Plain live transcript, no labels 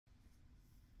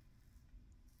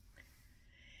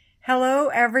Hello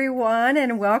everyone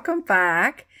and welcome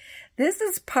back. This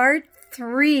is part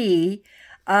 3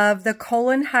 of the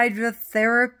colon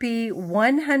hydrotherapy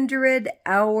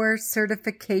 100-hour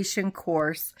certification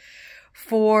course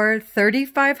for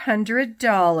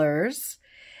 $3,500.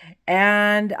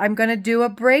 And I'm going to do a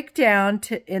breakdown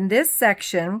in this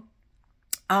section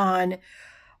on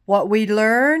what we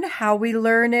learn, how we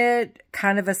learn it,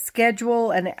 kind of a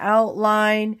schedule, an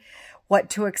outline,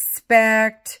 what to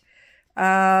expect,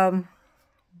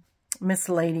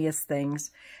 miscellaneous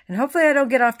things. And hopefully I don't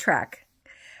get off track.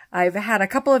 I've had a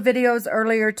couple of videos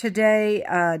earlier today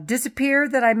disappear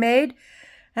that I made,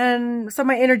 and so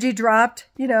my energy dropped.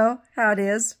 You know how it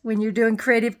is when you're doing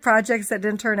creative projects that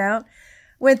didn't turn out.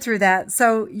 Went through that.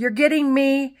 So you're getting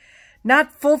me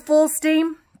not full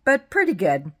steam, but pretty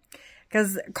good.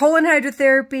 Because colon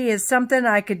hydrotherapy is something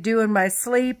I could do in my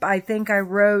sleep. I think I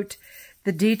wrote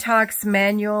the detox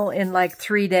manual in like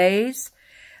 3 days,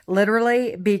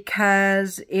 literally,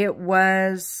 because it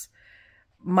was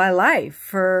my life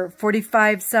for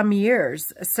 45 some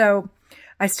years. So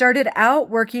I started out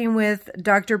working with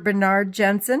Dr. Bernard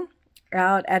Jensen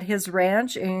out at his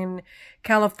ranch in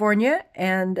California,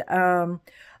 and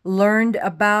learned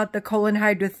about the colon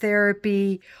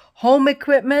hydrotherapy home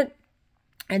equipment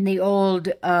and the old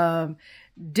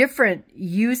different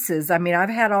uses. I mean, I've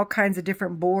had all kinds of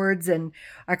different boards, and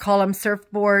I call them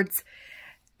surfboards,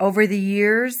 over the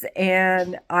years.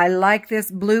 And I like this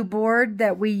blue board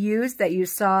that we use that you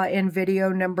saw in video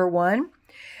number 1,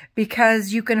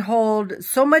 because you can hold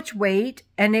so much weight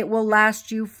and it will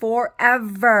last you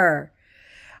forever.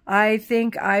 I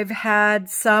think I've had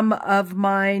some of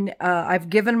mine, I've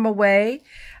given them away.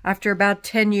 After about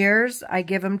 10 years, I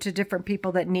give them to different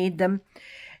people that need them.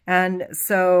 And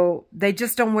so they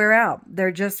just don't wear out.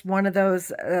 They're just one of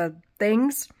those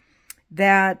things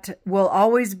that will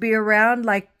always be around,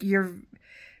 like your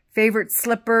favorite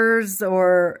slippers,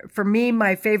 or for me,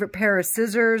 my favorite pair of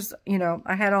scissors. You know,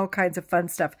 I had all kinds of fun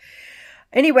stuff.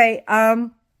 Anyway,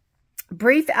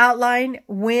 brief outline.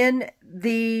 When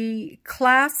the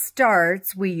class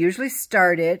starts, we usually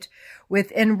start it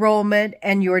with enrollment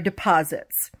and your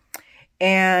deposits.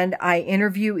 And I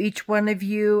interview each one of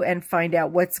you and find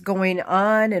out what's going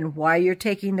on and why you're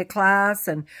taking the class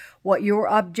and what your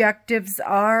objectives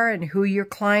are and who your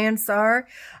clients are.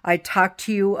 I talk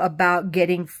to you about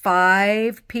getting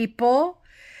 5 people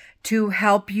to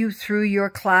help you through your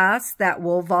class that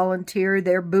will volunteer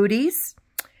their booties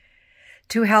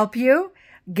to help you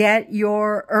get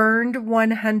your earned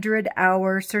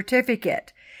 100-hour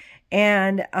certificate.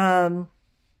 And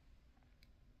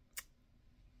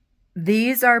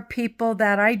these are people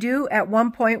that I do at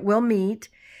one point will meet,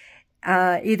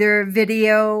 either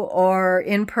video or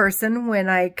in person when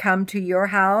I come to your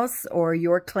house or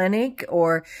your clinic,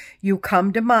 or you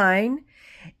come to mine,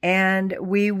 and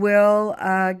we will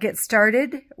get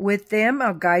started with them.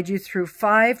 I'll guide you through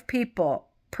 5 people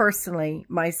personally,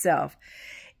 myself.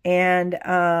 And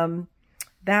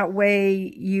that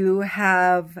way you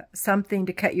have something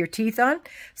to cut your teeth on.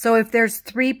 So if there's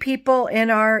 3 people in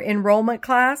our enrollment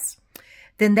class,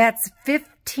 then that's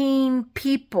 15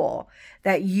 people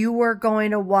that you are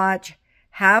going to watch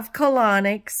have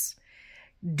colonics,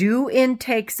 do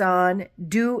intakes on,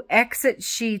 do exit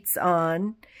sheets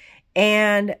on,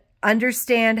 and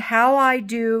understand how I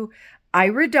do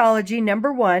Iridology,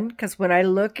 number 1, because when I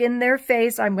look in their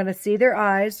face, I'm going to see their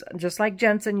eyes, just like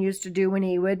Jensen used to do when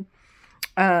he would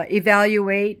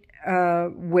evaluate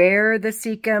where the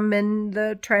cecum and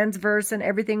the transverse and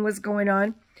everything was going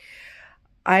on.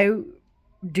 I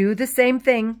do the same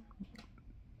thing,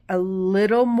 a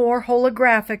little more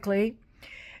holographically,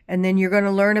 and then you're going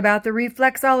to learn about the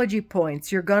reflexology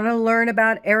points. You're going to learn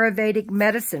about Ayurvedic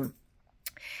medicine,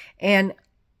 and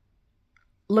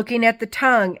looking at the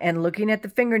tongue and looking at the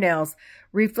fingernails,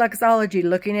 reflexology,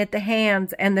 looking at the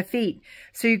hands and the feet.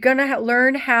 So you're going to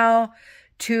learn how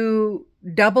to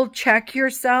double check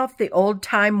yourself the old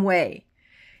time way.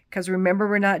 Because remember,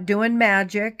 we're not doing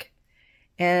magic,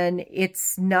 and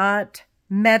it's not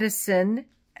medicine,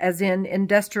 as in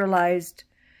industrialized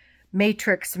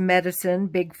matrix medicine,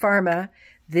 big pharma.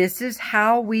 This is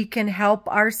how we can help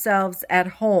ourselves at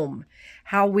home,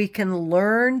 how we can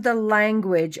learn the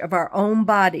language of our own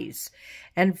bodies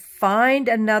and find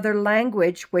another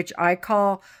language, which I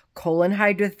call colon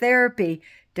hydrotherapy,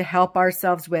 to help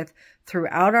ourselves with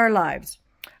throughout our lives.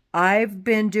 I've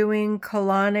been doing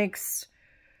colonics,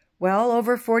 well,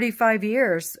 over 45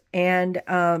 years, and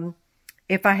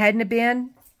if I hadn't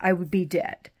been, I would be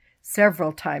dead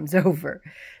several times over.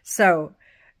 So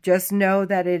just know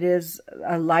that it is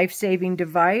a life-saving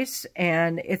device,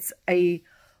 and it's a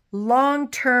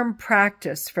long-term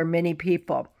practice for many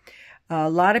people. A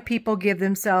lot of people give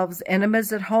themselves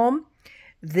enemas at home.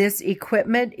 This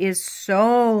equipment is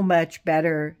so much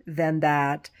better than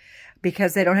that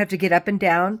because they don't have to get up and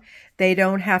down. They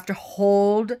don't have to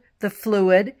hold the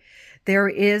fluid. There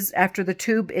is, after the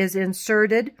tube is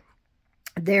inserted,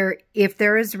 if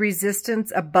there is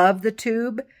resistance above the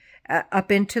tube,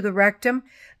 up into the rectum,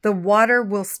 the water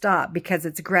will stop because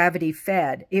it's gravity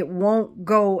fed. It won't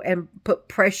go and put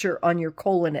pressure on your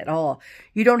colon at all.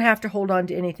 You don't have to hold on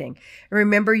to anything.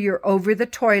 Remember, you're over the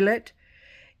toilet.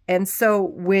 And so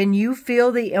when you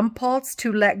feel the impulse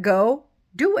to let go,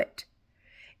 do it.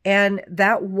 And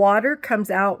that water comes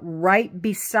out right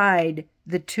beside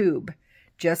the tube,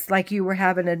 just like you were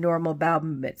having a normal bowel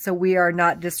movement. So we are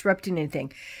not disrupting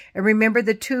anything. And remember,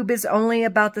 the tube is only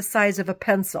about the size of a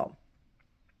pencil.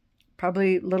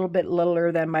 Probably a little bit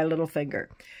littler than my little finger.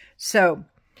 So,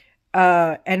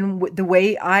 and the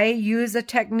way I use a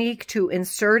technique to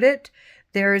insert it,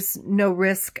 there's no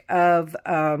risk of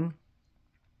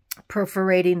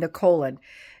perforating the colon.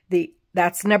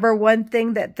 That's number one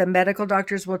thing that the medical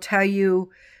doctors will tell you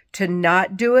to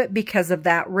not do it because of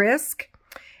that risk.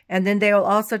 And then they'll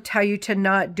also tell you to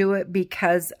not do it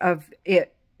because of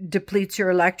it depletes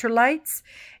your electrolytes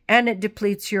and it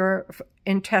depletes your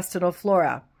intestinal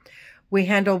flora. We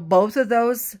handle both of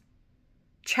those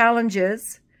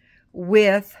challenges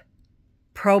with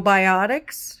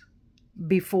probiotics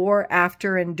before,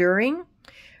 after, and during,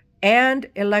 and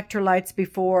electrolytes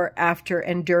before, after,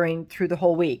 and during through the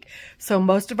whole week. So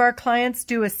most of our clients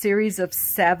do a series of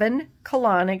 7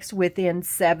 colonics within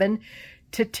 7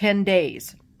 to 10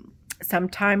 days.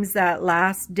 Sometimes that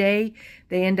last day,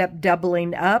 they end up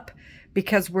doubling up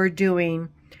because we're doing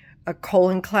a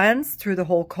colon cleanse through the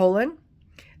whole colon.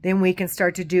 Then we can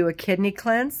start to do a kidney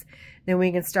cleanse. Then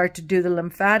we can start to do the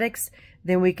lymphatics.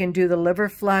 Then we can do the liver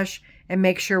flush and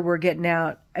make sure we're getting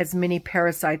out as many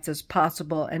parasites as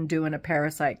possible and doing a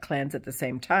parasite cleanse at the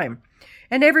same time.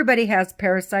 And everybody has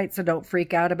parasites, so don't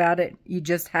freak out about it. You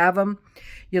just have them.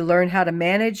 You learn how to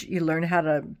manage. You learn how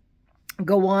to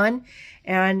go on.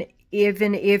 And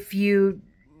even if you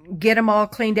get them all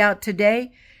cleaned out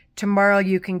today, tomorrow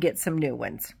you can get some new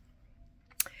ones.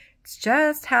 It's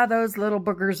just how those little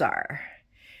boogers are.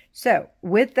 So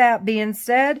with that being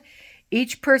said,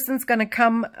 each person's going to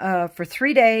come for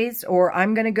 3 days, or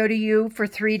I'm going to go to you for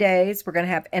 3 days. We're going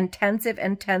to have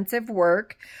intensive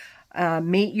work.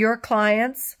 Meet your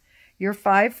clients, your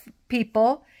 5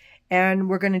 people, and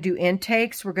we're going to do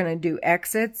intakes. We're going to do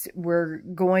exits. We're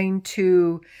going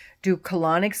to do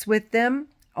colonics with them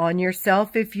on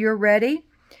yourself if you're ready.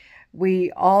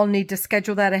 We all need to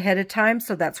schedule that ahead of time,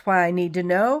 so that's why I need to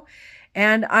know.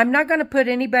 And I'm not going to put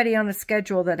anybody on a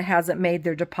schedule that hasn't made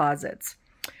their deposits.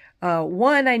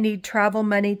 One, I need travel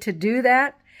money to do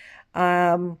that.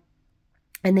 In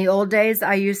the old days,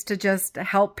 I used to just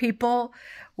help people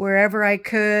wherever I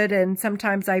could, and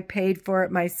sometimes I paid for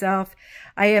it myself.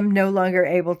 I am no longer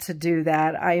able to do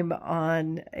that. I'm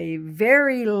on a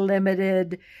very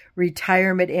limited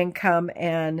retirement income,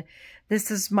 and this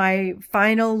is my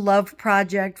final love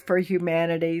project for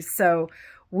humanity. So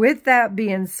with that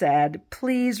being said,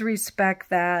 please respect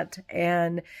that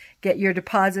and get your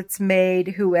deposits made.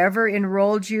 Whoever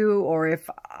enrolled you, or if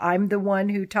I'm the one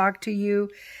who talked to you,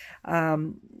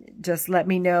 just let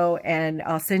me know and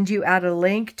I'll send you out a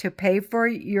link to pay for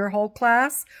your whole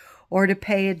class or to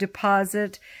pay a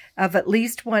deposit of at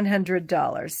least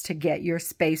 $100 to get your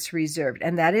space reserved.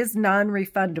 And that is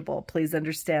non-refundable. Please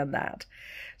understand that.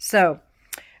 So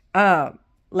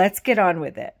let's get on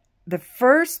with it. The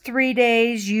first 3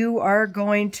 days, you are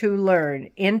going to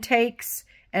learn intakes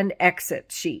and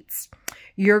exit sheets.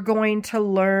 You're going to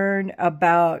learn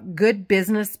about good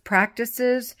business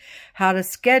practices, how to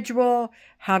schedule,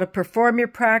 how to perform your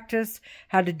practice,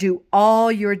 how to do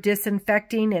all your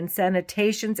disinfecting and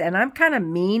sanitations. And I'm kind of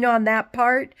mean on that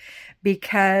part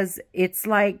because it's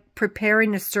like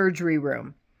preparing a surgery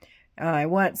room. I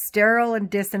want sterile and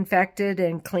disinfected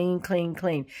and clean, clean,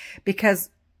 clean. Because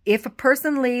if a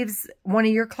person leaves, one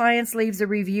of your clients leaves a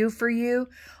review for you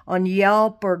on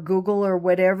Yelp or Google or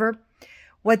whatever,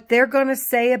 what they're going to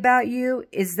say about you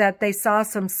is that they saw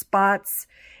some spots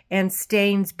and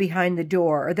stains behind the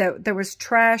door, or that there was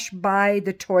trash by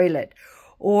the toilet,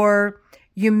 or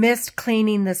you missed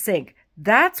cleaning the sink.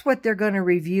 That's what they're going to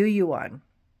review you on.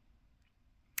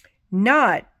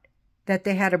 Not that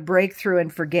they had a breakthrough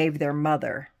and forgave their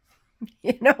mother.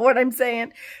 You know what I'm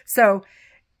saying? So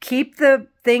keep the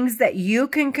things that you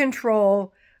can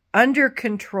control under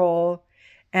control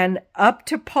and up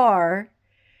to par.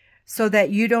 so that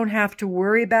you don't have to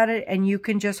worry about it and you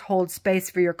can just hold space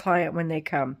for your client when they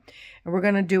come. And we're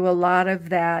going to do a lot of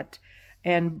that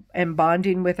and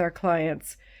bonding with our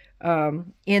clients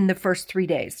in the first 3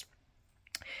 days.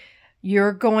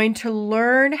 You're going to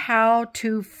learn how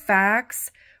to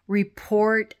fax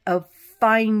report of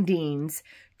findings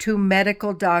to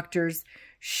medical doctors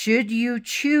should you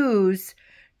choose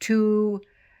to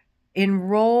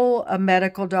enroll a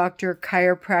medical doctor,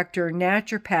 chiropractor, or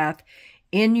naturopath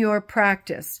in your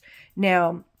practice.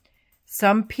 Now,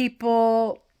 some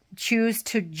people choose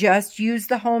to just use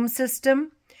the home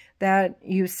system that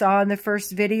you saw in the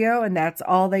first video, and that's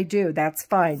all they do. That's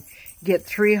fine. Get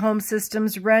 3 home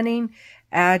systems running,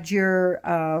 add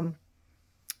your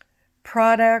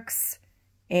products,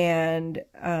 and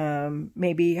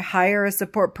maybe hire a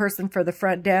support person for the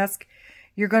front desk.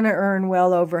 You're going to earn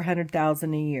well over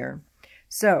 $100,000 a year.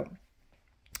 So,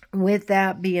 with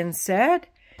that being said,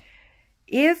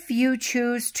 if you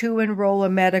choose to enroll a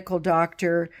medical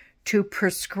doctor to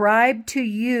prescribe to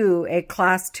you a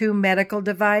Class 2 medical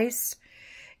device,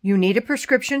 you need a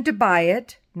prescription to buy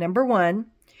it, number 1.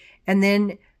 And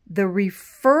then the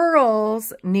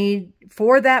referrals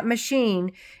for that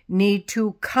machine need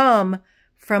to come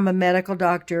from a medical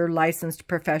doctor, licensed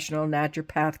professional,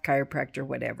 naturopath, chiropractor,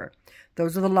 whatever.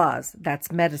 Those are the laws.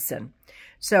 That's medicine.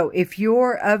 So if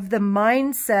you're of the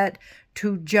mindset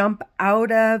to jump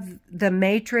out of the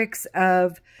matrix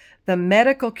of the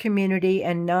medical community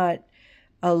and not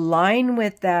align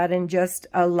with that and just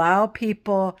allow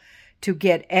people to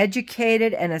get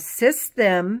educated and assist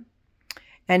them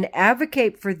and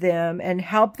advocate for them and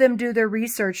help them do their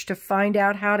research to find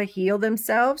out how to heal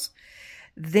themselves,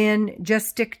 then just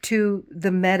stick to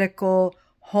the medical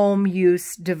home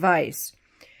use device.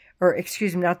 Or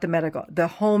excuse me, not the medical, the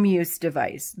home use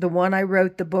device, the one I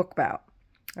wrote the book about.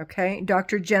 Okay,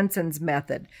 Dr. Jensen's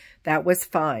method. That was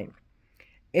fine.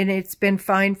 And it's been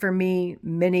fine for me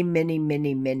many, many,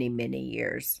 many, many, many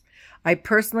years. I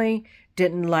personally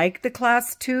didn't like the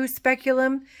Class 2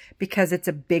 speculum because it's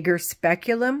a bigger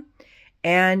speculum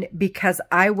and because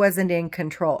I wasn't in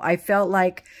control. I felt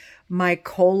like my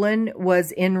colon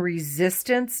was in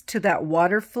resistance to that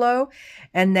water flow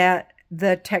and that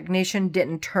the technician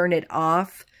didn't turn it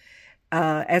off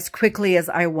as quickly as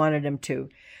I wanted him to.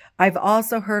 I've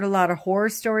also heard a lot of horror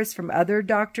stories from other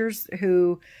doctors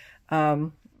who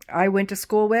I went to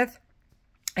school with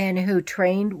and who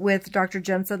trained with Dr.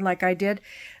 Jensen like I did.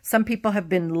 Some people have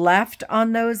been left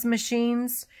on those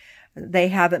machines. They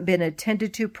haven't been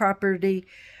attended to properly.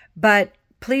 But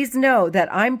please know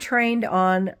that I'm trained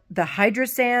on the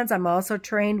Hydrosands. I'm also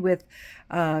trained with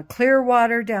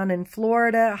Clearwater down in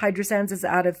Florida. Hydrosands is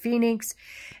out of Phoenix.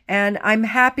 And I'm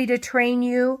happy to train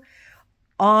you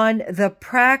on the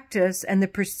practice and the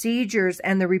procedures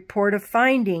and the report of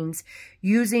findings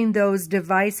using those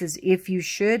devices if you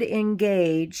should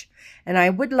engage. And I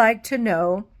would like to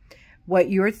know what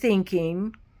you're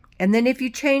thinking. And then if you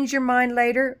change your mind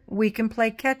later, we can play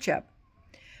catch up.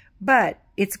 But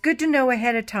it's good to know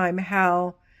ahead of time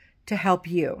how to help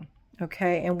you,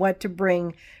 okay, and what to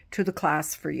bring to the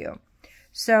class for you.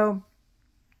 So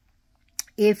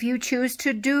if you choose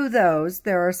to do those,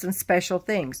 there are some special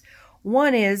things.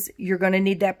 One is you're going to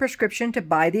need that prescription to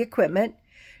buy the equipment.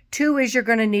 2 is you're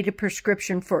going to need a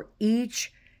prescription for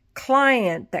each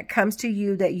client that comes to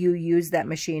you that you use that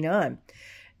machine on.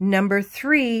 Number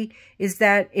 3 is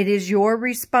that it is your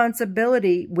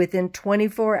responsibility within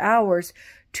 24 hours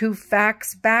to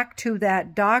fax back to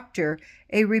that doctor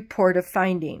a report of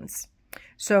findings.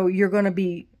 So you're going to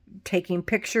be taking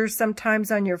pictures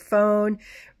sometimes on your phone,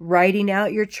 writing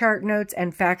out your chart notes,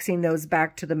 and faxing those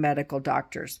back to the medical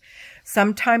doctors.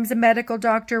 Sometimes a medical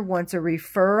doctor wants a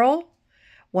referral,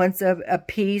 wants a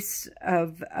piece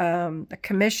of a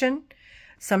commission.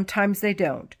 Sometimes they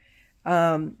don't.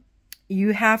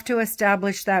 You have to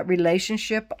establish that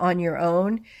relationship on your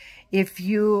own. If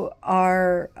you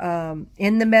are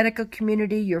in the medical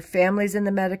community, your family's in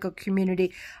the medical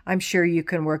community, I'm sure you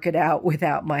can work it out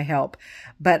without my help.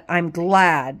 But I'm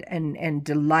glad and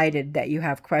delighted that you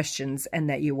have questions and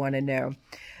that you want to know.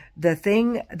 The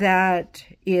thing that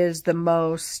is the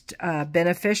most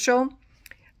beneficial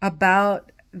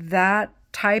about that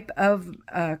type of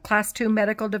Class 2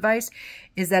 medical device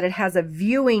is that it has a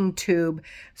viewing tube.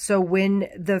 So when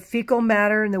the fecal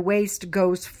matter and the waste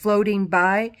goes floating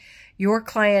by, your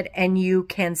client and you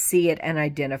can see it and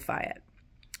identify it.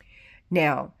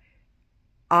 Now,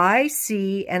 I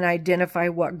see and identify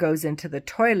what goes into the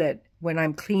toilet when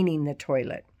I'm cleaning the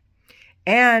toilet.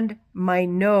 And my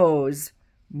nose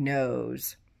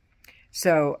knows.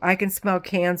 So I can smell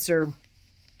cancer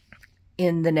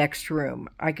in the next room.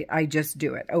 I just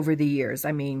do it over the years.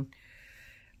 I mean,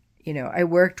 you know, I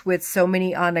worked with so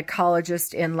many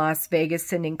oncologist in Las Vegas,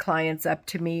 sending clients up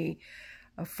to me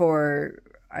for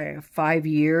 5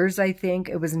 years, I think.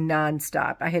 It was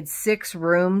nonstop. I had 6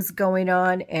 rooms going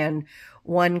on and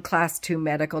 1 class 2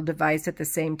 medical device at the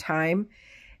same time.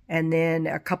 And then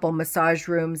a couple massage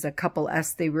rooms, a couple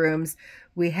esthete rooms.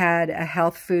 We had a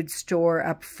health food store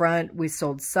up front. We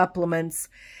sold supplements.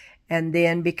 And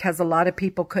then because a lot of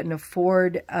people couldn't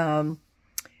afford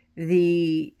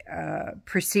the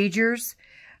procedures,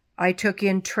 I took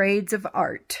in trades of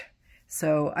art.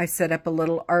 So I set up a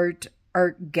little art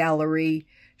gallery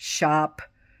shop,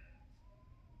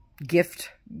 gift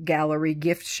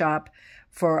shop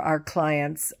for our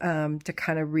clients to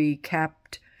kind of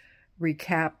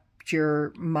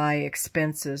recapture my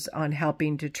expenses on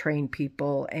helping to train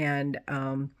people and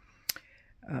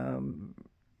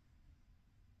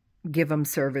give them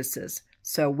services.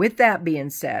 So with that being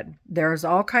said, there's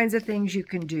all kinds of things you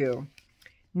can do.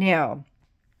 Now,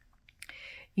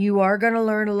 you are going to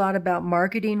learn a lot about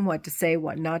marketing, what to say,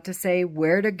 what not to say,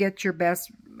 where to get your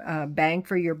best bang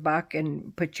for your buck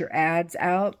and put your ads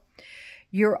out.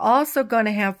 You're also going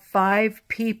to have 5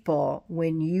 people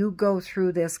when you go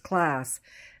through this class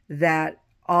that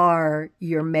are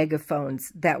your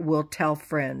megaphones that will tell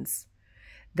friends,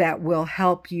 that will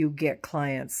help you get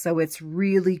clients. So it's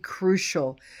really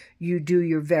crucial you do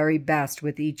your very best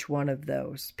with each one of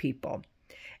those people.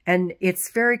 And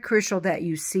it's very crucial that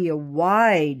you see a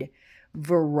wide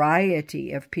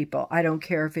variety of people. I don't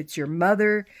care if it's your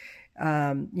mother,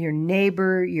 your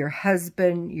neighbor, your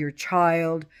husband, your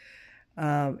child,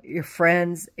 your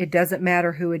friends. It doesn't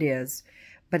matter who it is,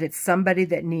 but it's somebody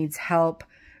that needs help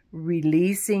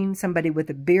releasing, somebody with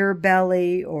a beer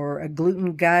belly or a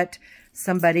gluten gut,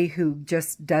 somebody who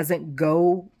just doesn't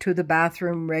go to the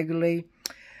bathroom regularly.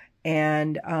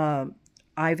 And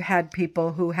I've had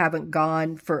people who haven't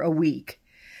gone for a week.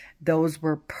 Those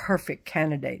were perfect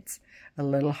candidates. A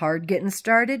little hard getting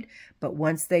started, but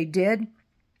once they did,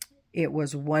 it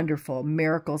was wonderful.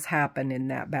 Miracles happen in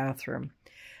that bathroom,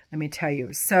 let me tell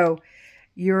you. So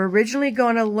you're originally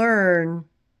going to learn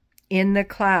in the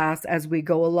class as we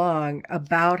go along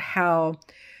about how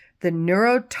the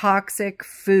neurotoxic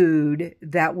food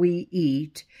that we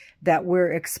eat, that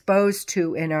we're exposed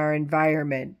to in our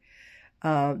environment,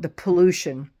 the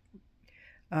pollution,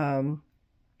 kind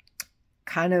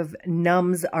of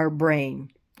numbs our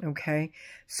brain, okay?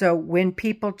 So when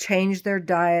people change their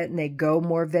diet and they go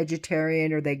more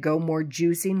vegetarian or they go more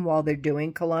juicing while they're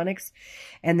doing colonics,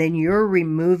 and then you're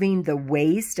removing the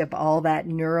waste of all that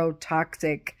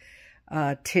neurotoxic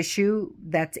tissue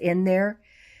that's in there,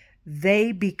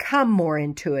 they become more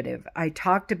intuitive. I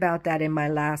talked about that in my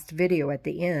last video at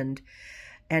the end,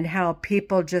 and how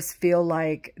people just feel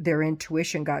like their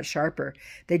intuition got sharper.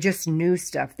 They just knew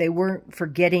stuff. They weren't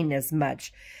forgetting as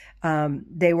much.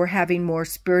 They were having more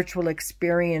spiritual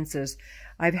experiences.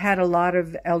 I've had a lot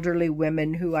of elderly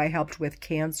women who I helped with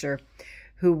cancer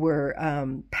who were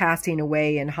passing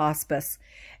away in hospice,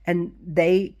 and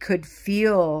they could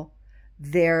feel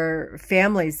their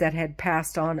families that had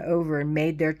passed on over and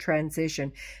made their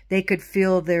transition. They could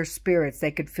feel their spirits. They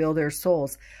could feel their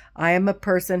souls. I am a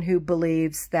person who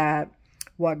believes that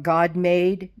what God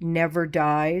made never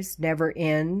dies, never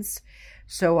ends.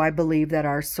 So I believe that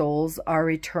our souls are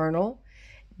eternal,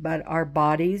 but our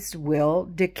bodies will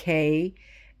decay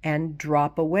and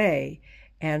drop away.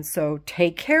 And so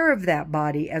take care of that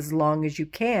body as long as you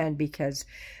can, because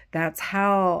that's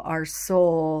how our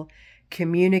soul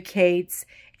communicates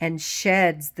and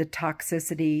sheds the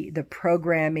toxicity, the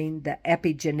programming, the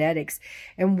epigenetics.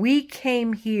 And we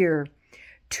came here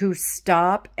to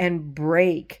stop and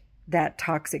break that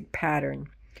toxic pattern.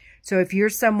 So if you're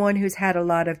someone who's had a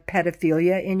lot of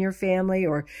pedophilia in your family,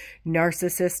 or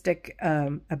narcissistic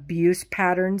abuse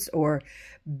patterns, or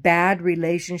bad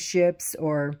relationships,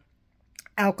 or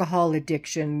alcohol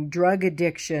addiction, drug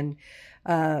addiction,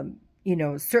 you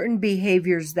know, certain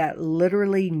behaviors that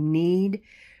literally need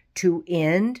to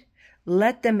end,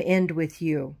 let them end with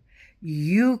you.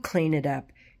 You clean it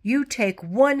up. You take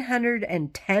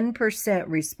 110%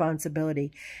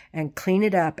 responsibility and clean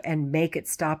it up and make it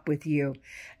stop with you.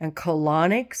 And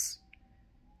colonics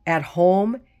at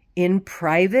home, in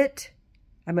private,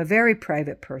 I'm a very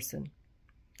private person,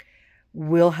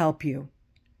 will help you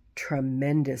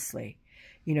tremendously.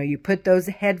 You know, you put those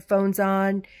headphones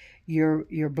on,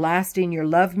 you're blasting your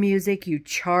love music, you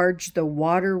charge the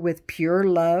water with pure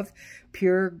love,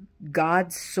 pure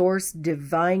God source,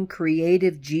 divine,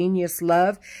 creative, genius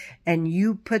love, and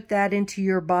you put that into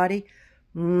your body.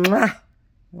 Mwah!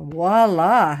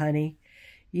 Voila, honey.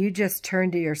 You just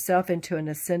turned yourself into an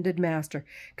ascended master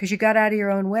because you got out of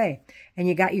your own way and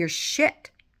you got your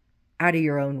shit out of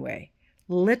your own way,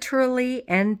 literally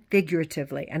and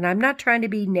figuratively. And I'm not trying to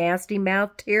be nasty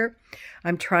mouthed here.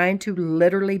 I'm trying to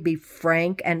literally be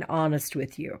frank and honest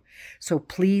with you. So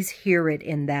please hear it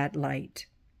in that light.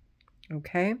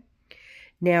 Okay?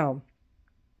 Now,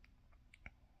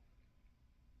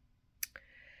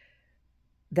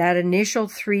 that initial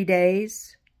 3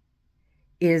 days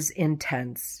is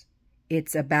intense.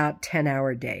 It's about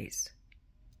 10-hour days.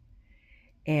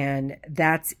 And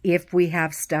that's if we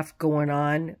have stuff going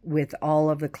on with all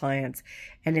of the clients.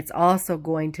 And it's also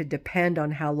going to depend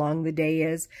on how long the day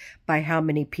is by how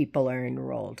many people are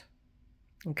enrolled.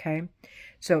 Okay?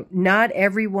 So not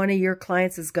every one of your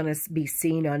clients is going to be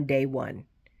seen on day 1.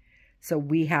 So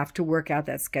we have to work out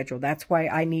that schedule. That's why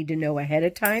I need to know ahead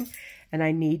of time, and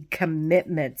I need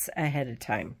commitments ahead of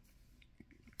time.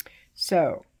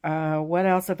 So what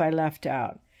else have I left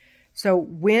out? So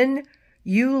when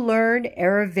you learn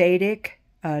Ayurvedic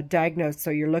diagnosis, so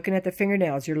you're looking at the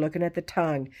fingernails, you're looking at the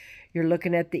tongue, you're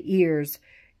looking at the ears,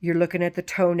 you're looking at the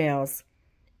toenails,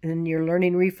 and you're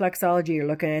learning reflexology, you're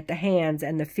looking at the hands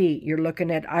and the feet, you're looking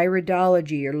at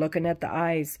Iridology, you're looking at the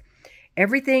eyes.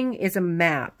 Everything is a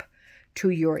map to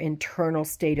your internal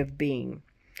state of being.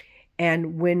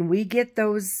 And when we get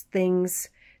those things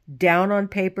down on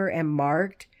paper and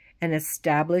marked and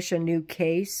establish a new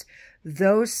case,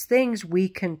 those things we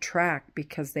can track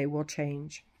because they will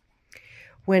change.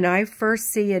 When I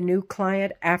first see a new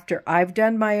client after I've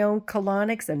done my own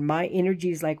colonics and my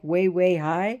energy is like way, way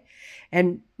high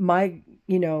and my,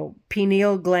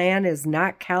 pineal gland is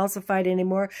not calcified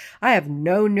anymore. I have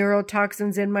no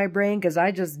neurotoxins in my brain because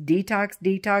I just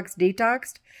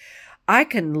detoxed. I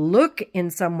can look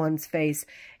in someone's face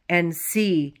and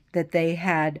see that they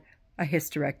had a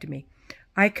hysterectomy.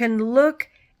 I can look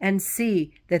and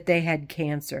see that they had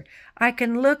cancer. I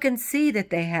can look and see that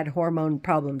they had hormone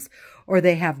problems or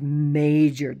they have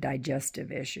major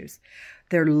digestive issues.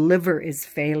 Their liver is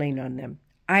failing on them.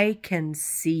 I can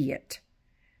see it.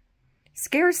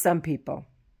 Scares some people.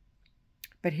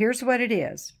 But here's what it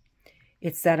is.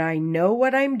 It's that I know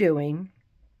what I'm doing.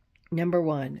 Number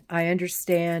 1, I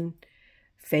understand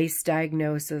face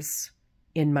diagnosis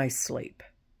in my sleep.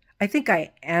 I think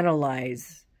I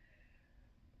analyze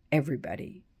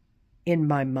everybody in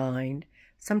my mind.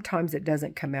 Sometimes it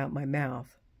doesn't come out my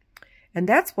mouth. And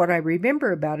that's what I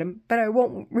remember about them, but I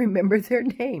won't remember their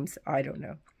names. I don't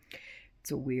know. It's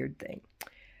a weird thing.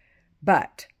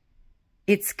 But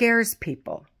it scares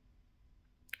people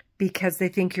because they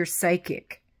think you're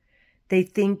psychic. They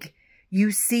think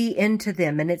you see into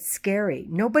them and it's scary.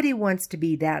 Nobody wants to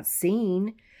be that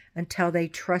seen until they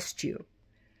trust you,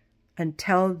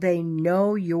 until they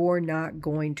know you're not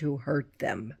going to hurt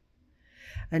them,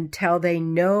 until they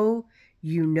know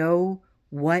you know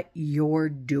what you're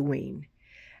doing.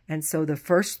 And so the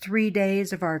first 3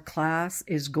 days of our class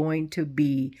is going to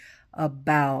be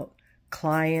about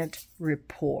client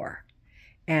rapport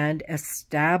and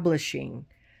establishing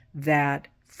that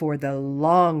for the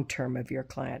long term of your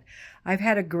client. I've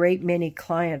had a great many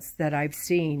clients that I've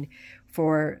seen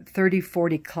for 30,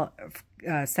 40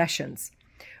 sessions.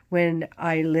 When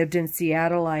I lived in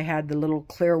Seattle, I had the little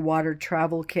clear water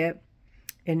travel kit.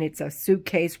 And it's a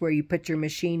suitcase where you put your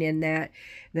machine in that.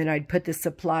 Then I'd put the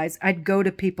supplies. I'd go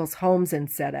to people's homes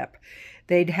and set up.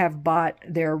 They'd have bought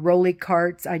their rolly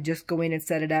carts. I'd just go in and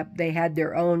set it up. They had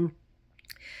their own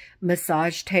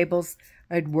massage tables.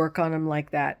 I'd work on them like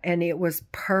that. And it was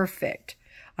perfect.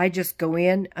 I just go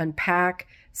in, unpack,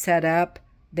 set up.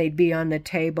 They'd be on the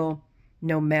table.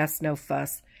 No mess, no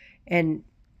fuss. And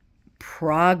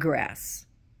progress.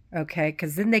 Okay?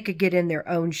 Because then they could get in their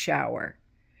own shower.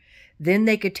 Then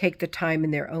they could take the time in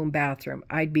their own bathroom.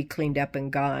 I'd be cleaned up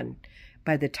and gone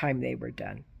by the time they were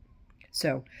done.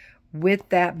 So with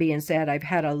that being said, I've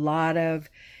had a lot of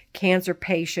cancer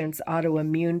patients,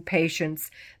 autoimmune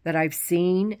patients that I've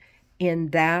seen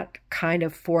in that kind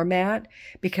of format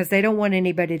because they don't want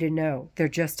anybody to know. They're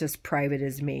just as private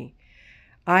as me.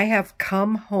 I have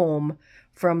come home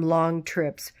from long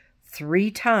trips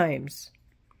 3 times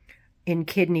in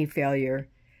kidney failure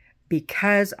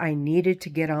because I needed to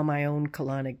get on my own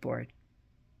colonic board.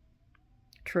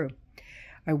 True.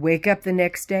 I wake up the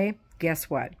next day, guess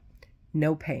what?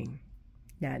 No pain.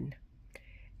 None.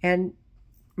 And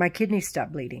my kidneys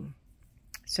stopped bleeding.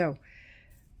 So,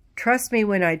 trust me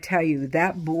when I tell you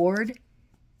that board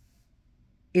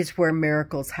is where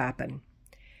miracles happen.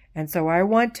 And so I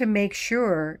want to make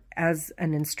sure as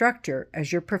an instructor,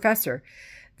 as your professor,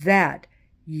 that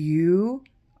you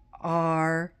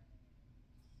are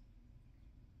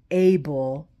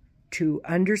able to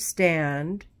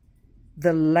understand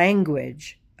the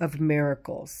language of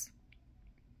miracles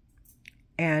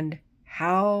and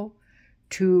how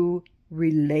to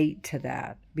relate to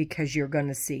that, because you're going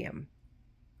to see them.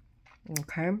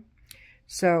 Okay?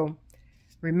 So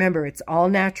remember, it's all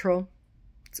natural.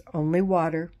 It's only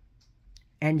water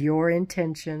and your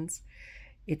intentions.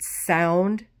 It's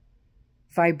sound,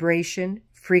 vibration,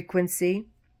 frequency.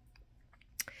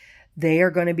 They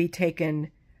are going to be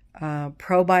taking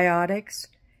probiotics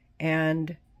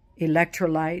and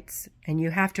electrolytes, and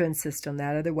you have to insist on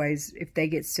that. Otherwise, if they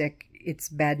get sick, it's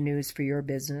bad news for your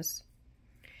business.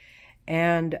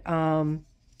 And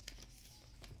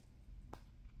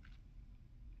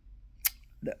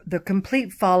the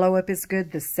complete follow-up is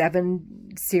good, the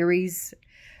 7 series.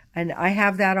 And I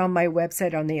have that on my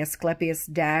website, on the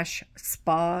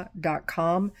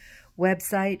Asclepius-spa.com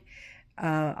website.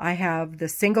 I have the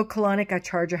single colonic. I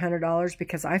charge $100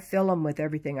 because I fill them with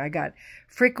everything. I got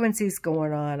frequencies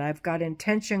going on. I've got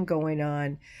intention going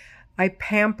on. I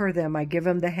pamper them. I give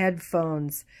them the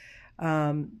headphones.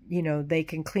 You know, they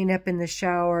can clean up in the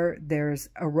shower. There's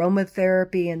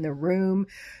aromatherapy in the room.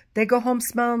 They go home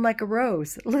smelling like a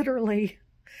rose, literally.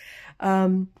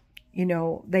 You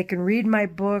know, they can read my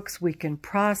books. We can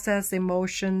process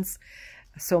emotions,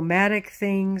 somatic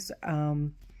things.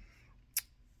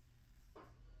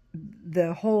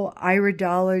 The whole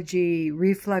Iridology,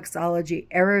 reflexology,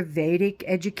 Ayurvedic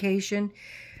education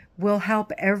will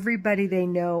help everybody they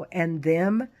know and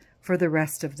them for the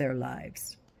rest of their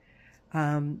lives.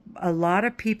 A lot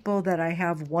of people that I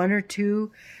have 1 or 2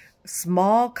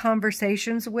 small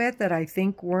conversations with that I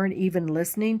think weren't even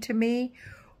listening to me,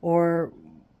 or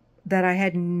that I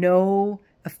had no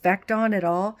effect on at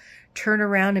all, turn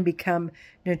around and become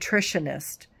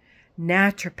nutritionists,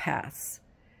 naturopaths.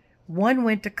 One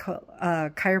went to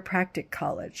chiropractic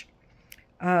college.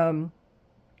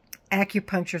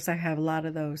 Acupuncturists, I have a lot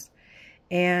of those.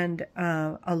 And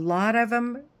a lot of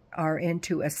them are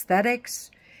into aesthetics,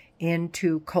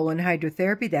 into colon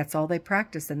hydrotherapy. That's all they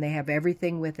practice, and they have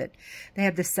everything with it. They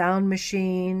have the sound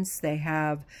machines. They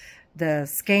have the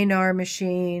scanar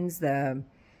machines, the,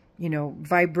 you know,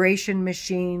 vibration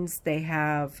machines. They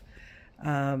have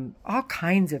all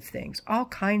kinds of things,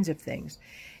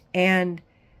 And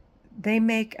they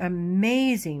make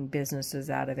amazing businesses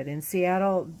out of it. In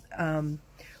Seattle,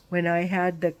 when I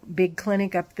had the big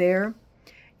clinic up there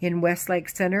in Westlake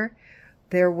Center,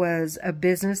 there was a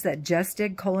business that just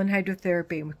did colon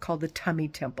hydrotherapy called the Tummy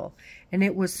Temple. And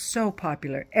it was so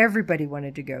popular. Everybody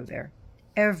wanted to go there.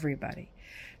 Everybody.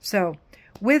 So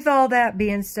with all that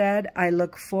being said, I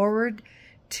look forward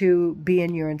to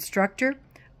being your instructor.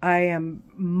 I am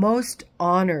most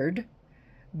honored,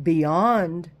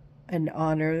 beyond an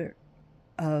honor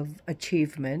of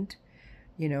achievement,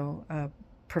 you know,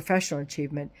 professional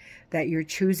achievement, that you're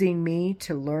choosing me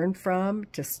to learn from,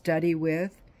 to study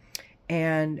with,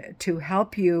 and to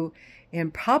help you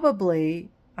in probably,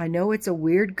 I know it's a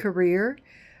weird career.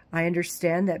 I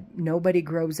understand that nobody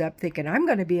grows up thinking, I'm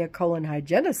going to be a colon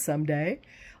hygienist someday.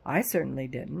 I certainly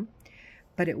didn't,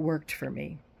 but it worked for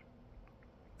me.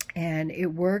 And it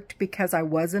worked because I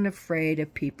wasn't afraid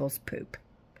of people's poop.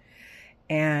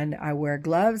 And I wear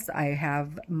gloves. I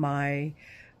have my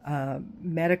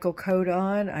medical coat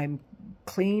on. I'm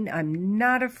clean. I'm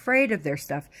not afraid of their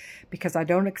stuff because I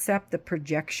don't accept the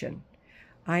projection.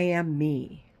 I am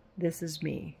me. This is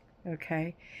me.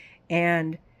 Okay?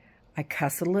 And I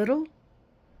cuss a little.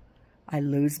 I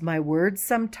lose my words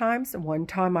sometimes. One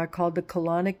time I called the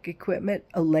colonic equipment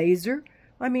a laser.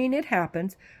 I mean, it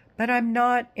happens. But I'm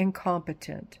not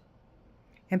incompetent.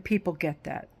 And people get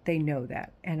that. They know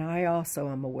that. And I also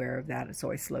am aware of that.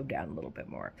 So I slow down a little bit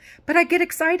more. But I get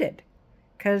excited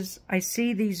because I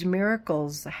see these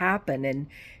miracles happen and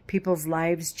people's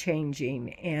lives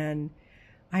changing. And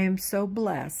I am so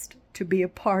blessed to be a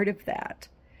part of that.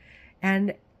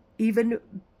 And even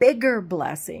bigger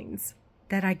blessings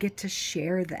that I get to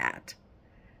share that.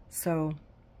 So,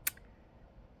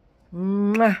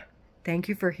 thank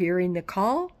you for hearing the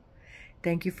call.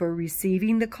 Thank you for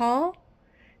receiving the call.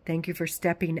 Thank you for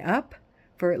stepping up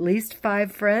for at least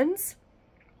 5 friends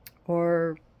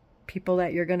or people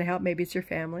that you're going to help. Maybe it's your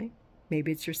family.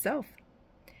 Maybe it's yourself.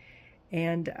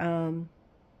 And,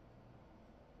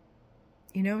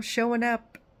 you know, showing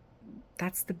up,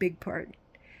 that's the big part.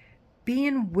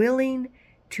 Being willing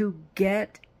to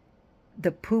get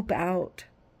the poop out.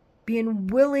 Being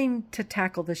willing to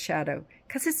tackle the shadow.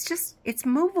 Because it's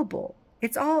movable.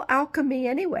 It's all alchemy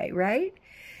anyway, right?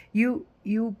 You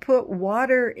put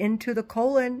water into the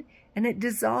colon and it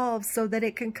dissolves so that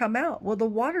it can come out. Well, the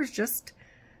water's just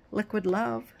liquid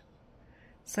love.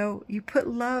 So you put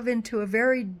love into a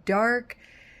very dark,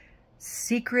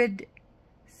 secret,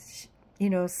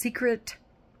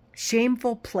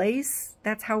 shameful place.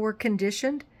 That's how we're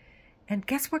conditioned. And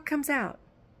guess what comes out?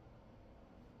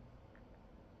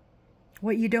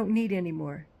 What you don't need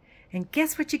anymore. And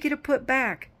guess what you get to put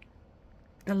back?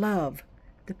 The love,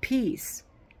 the peace,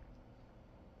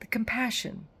 the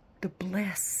compassion, the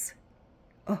bliss.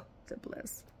 Oh, the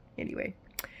bliss. Anyway,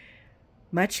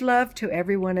 much love to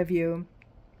every one of you.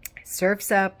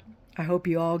 Surf's up. I hope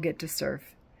you all get to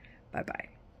surf. Bye-bye.